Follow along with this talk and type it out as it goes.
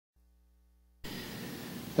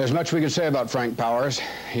There's much we could say about Frank Powers.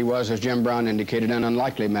 He was, as Jim Brown indicated, an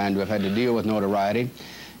unlikely man to have had to deal with notoriety.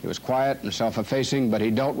 He was quiet and self-effacing, but he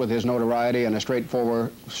dealt with his notoriety in a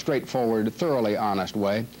straightforward, thoroughly honest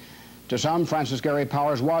way. To some, Francis Gary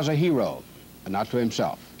Powers was a hero, but not to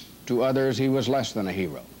himself. To others, he was less than a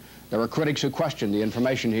hero. There were critics who questioned the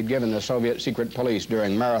information he'd given the Soviet secret police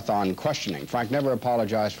during marathon questioning. Frank never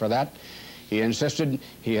apologized for that. He insisted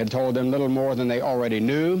he had told them little more than they already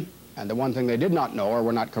knew, and the one thing they did not know or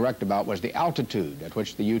were not correct about was the altitude at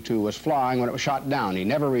which the U-2 was flying when it was shot down. He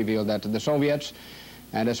never revealed that to the Soviets,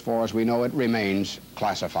 and as far as we know, it remains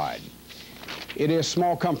classified. It is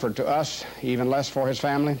small comfort to us, even less for his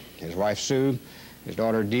family, his wife Sue, his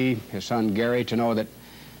daughter Dee, his son Gary, to know that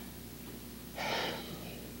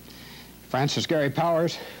Francis Gary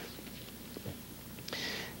Powers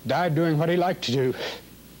died doing what he liked to do.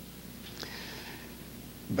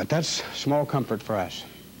 But that's small comfort for us.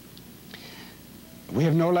 We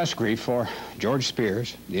have no less grief for George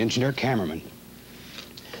Spears, the engineer cameraman.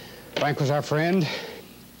 Frank was our friend.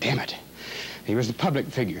 Damn it, he was the public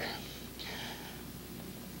figure.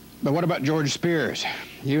 But what about George Spears?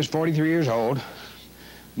 He was 43 years old.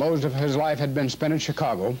 Most of his life had been spent in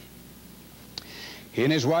Chicago. He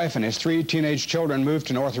and his wife and his 3 teenage children moved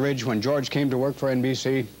to Northridge when George came to work for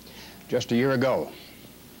NBC just a year ago.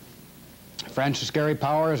 Francis Gary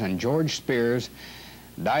Powers and George Spears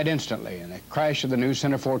died instantly in a crash of the new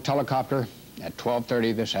Center 4 helicopter at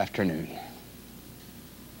 12:30 this afternoon.